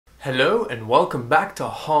Hello and welcome back to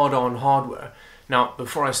Hard On Hardware. Now,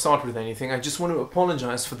 before I start with anything, I just want to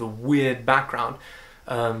apologize for the weird background,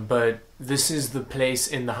 but this is the place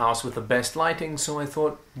in the house with the best lighting, so I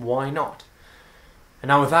thought, why not? And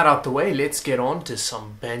now with that out the way, let's get on to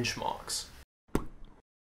some benchmarks.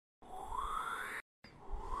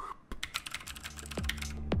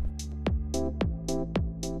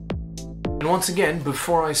 And once again,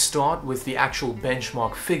 before I start with the actual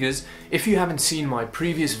benchmark figures, if you haven't seen my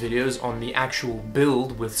previous videos on the actual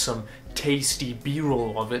build with some tasty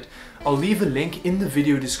B-roll of it, I'll leave a link in the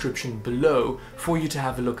video description below for you to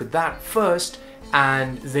have a look at that first,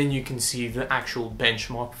 and then you can see the actual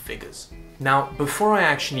benchmark figures. Now, before I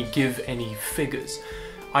actually give any figures,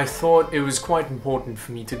 I thought it was quite important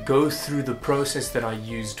for me to go through the process that I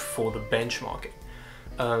used for the benchmarking.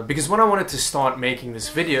 Because when I wanted to start making this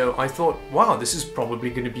video, I thought, wow, this is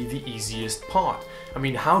probably going to be the easiest part. I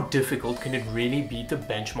mean, how difficult can it really be to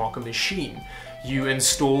benchmark a machine? You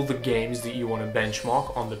install the games that you want to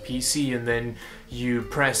benchmark on the PC, and then you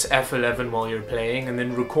press F11 while you're playing, and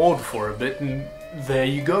then record for a bit, and there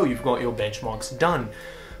you go, you've got your benchmarks done.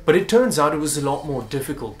 But it turns out it was a lot more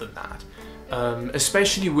difficult than that,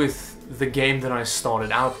 especially with the game that I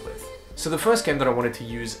started out with. So the first game that I wanted to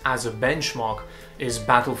use as a benchmark is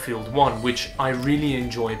Battlefield 1, which I really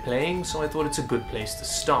enjoy playing, so I thought it's a good place to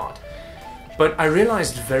start. But I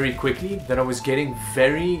realized very quickly that I was getting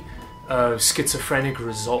very schizophrenic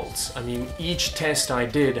results. I mean, each test I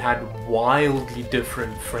did had wildly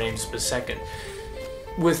different frames per second,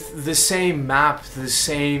 with the same map, the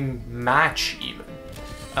same match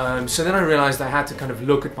even. So then I realized I had to kind of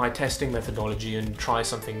look at my testing methodology and try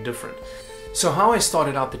something different. So how I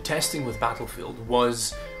started out the testing with Battlefield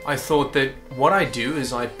was, I thought that what I do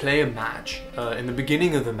is I play a match. In the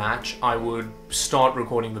beginning of the match, I would start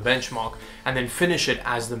recording the benchmark and then finish it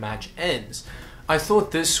as the match ends. I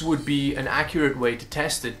thought this would be an accurate way to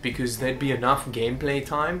test it because there'd be enough gameplay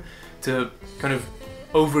time to kind of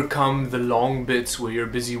overcome the long bits where you're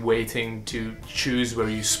busy waiting to choose where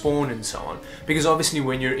you spawn and so on. Because obviously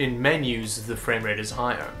when you're in menus, the frame rate is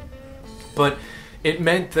higher. But it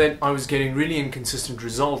meant that I was getting really inconsistent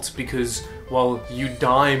results because, well, you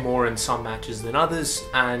die more in some matches than others,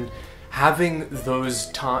 and having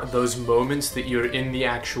those moments that you're in the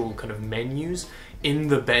actual kind of menus in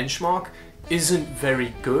the benchmark isn't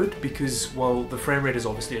very good because, well, the frame rate is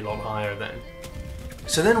obviously a lot higher then.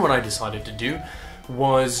 So then what I decided to do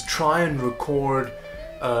was try and record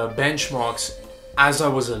benchmarks as I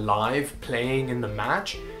was alive playing in the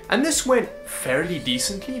match, and this went fairly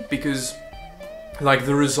decently because like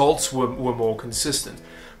the results were more consistent.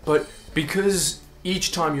 But because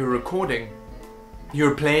each time you're recording,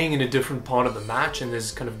 you're playing in a different part of the match and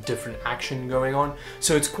there's kind of different action going on,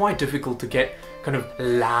 so it's quite difficult to get kind of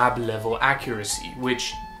lab level accuracy,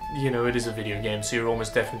 which, you know, it is a video game, so you're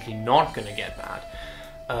almost definitely not going to get that.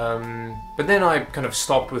 But then I kind of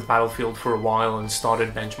stopped with Battlefield for a while and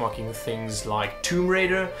started benchmarking things like Tomb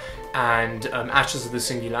Raider and Ashes of the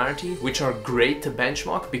Singularity, which are great to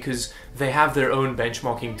benchmark because they have their own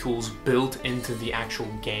benchmarking tools built into the actual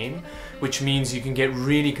game, which means you can get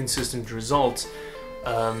really consistent results,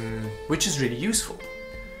 which is really useful.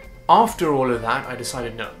 After all of that, I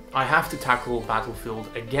decided, no, I have to tackle Battlefield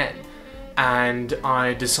again, and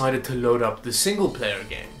I decided to load up the single-player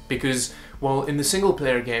game because, well, in the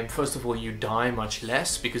single-player game, first of all, you die much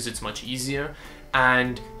less because it's much easier,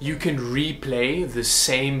 and you can replay the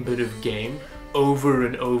same bit of game over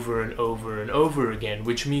and over and over and over again,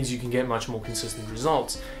 which means you can get much more consistent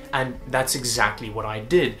results. And that's exactly what I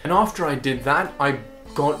did. And after I did that, I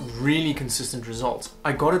got really consistent results.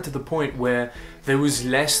 I got it to the point where there was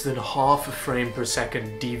less than half a frame per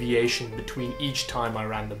second deviation between each time I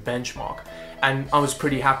ran the benchmark. And I was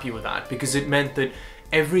pretty happy with that because it meant that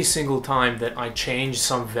every single time that I changed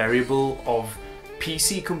some variable of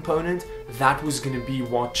PC component, that was going to be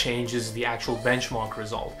what changes the actual benchmark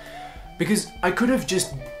result. Because I could have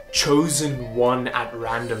just chosen one at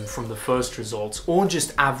random from the first results or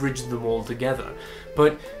just averaged them all together,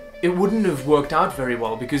 but it wouldn't have worked out very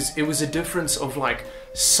well because it was a difference of like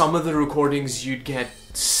some of the recordings you'd get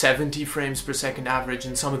 70 frames per second average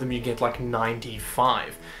and some of them you get like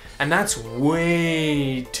 95. And that's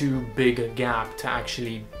way too big a gap to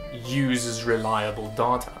actually use as reliable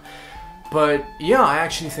data. But yeah, I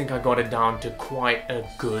actually think I got it down to quite a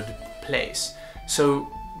good place. So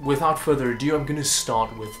without further ado, I'm going to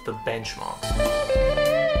start with the benchmarks.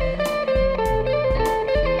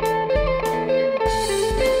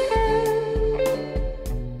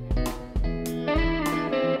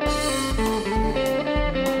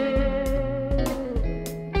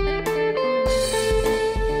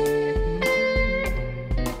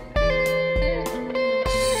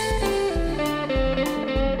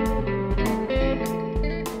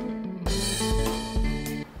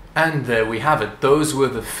 And there we have it. Those were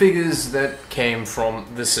the figures that came from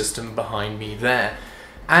the system behind me there.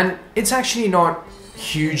 And it's actually not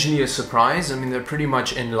hugely a surprise. I mean, they're pretty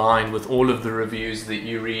much in line with all of the reviews that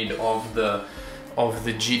you read of the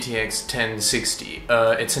GTX 1060.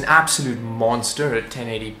 It's an absolute monster at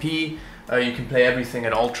 1080p. You can play everything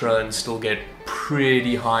at Ultra and still get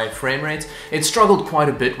pretty high frame rates. It struggled quite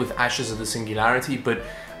a bit with Ashes of the Singularity, but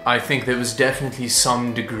I think there was definitely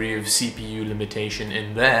some degree of CPU limitation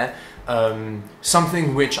in there.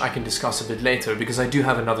 Something which I can discuss a bit later, because I do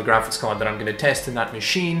have another graphics card that I'm going to test in that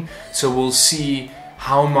machine, so we'll see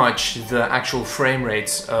how much the actual frame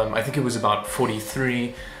rates, I think it was about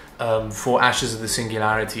 43 for Ashes of the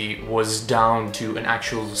Singularity, was down to an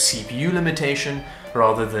actual CPU limitation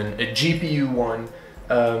rather than a GPU one.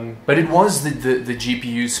 But it was the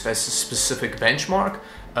GPU specific benchmark.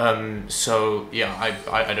 So yeah,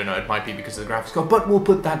 I don't know, it might be because of the graphics card, but we'll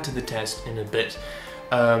put that to the test in a bit.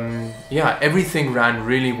 Yeah, everything ran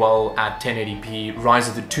really well at 1080p. Rise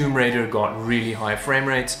of the Tomb Raider got really high frame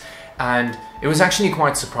rates, and it was actually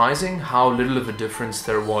quite surprising how little of a difference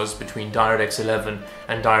there was between DirectX 11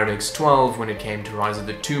 and DirectX 12 when it came to Rise of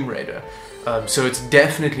the Tomb Raider. So it's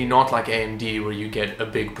definitely not like AMD where you get a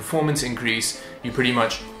big performance increase, you pretty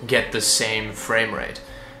much get the same frame rate.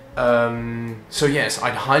 So yes,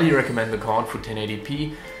 I'd highly recommend the card for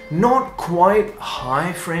 1080p. Not quite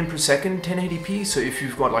high frame per second 1080p, so if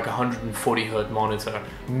you've got like a 140Hz monitor,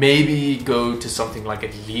 maybe go to something like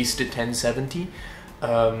at least a 1070.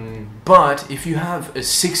 But if you have a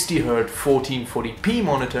 60Hz 1440p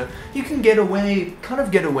monitor, you can kind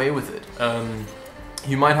of get away with it.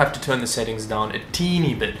 You might have to turn the settings down a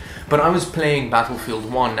teeny bit, but I was playing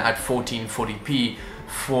Battlefield 1 at 1440p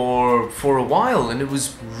for a while, and it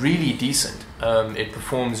was really decent. It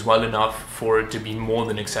performs well enough for it to be more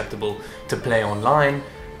than acceptable to play online.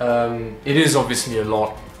 It is obviously a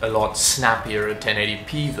lot snappier at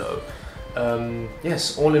 1080p though.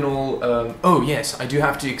 Yes, all in all, oh yes, I do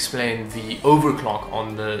have to explain the overclock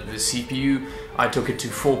on the CPU. I took it to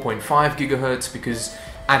 4.5 GHz because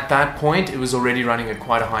at that point it was already running at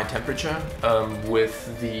quite a high temperature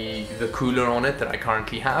with the cooler on it that I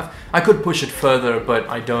currently have. I could push it further, but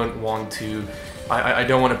I don't want to. I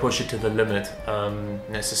don't want to push it to the limit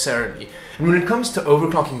necessarily. And when it comes to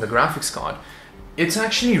overclocking the graphics card, it's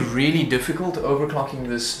actually really difficult overclocking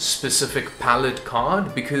this specific palette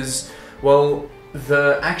card because, well,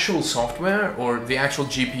 the actual software or the actual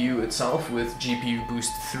GPU itself with GPU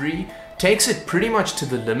Boost 3 takes it pretty much to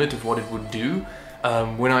the limit of what it would do.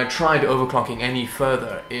 When I tried overclocking any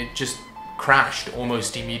further, it just crashed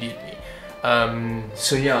almost immediately.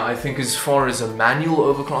 So yeah, I think as far as a manual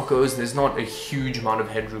overclock goes, there's not a huge amount of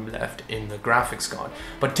headroom left in the graphics card.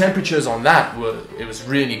 But temperatures on that it was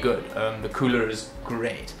really good. The cooler is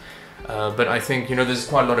great. But I think, you know, there's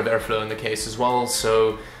quite a lot of airflow in the case as well,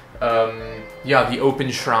 so yeah, the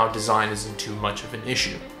open shroud design isn't too much of an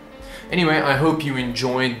issue. Anyway, I hope you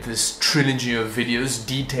enjoyed this trilogy of videos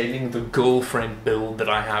detailing the girlfriend build that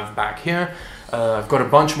I have back here. I've got a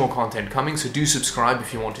bunch more content coming, so do subscribe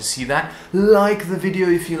if you want to see that. Like the video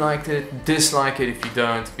if you liked it, dislike it if you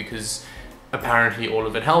don't, because apparently all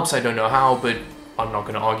of it helps. I don't know how, but I'm not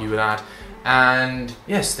going to argue with that. And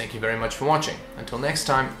yes, thank you very much for watching. Until next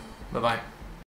time, bye-bye.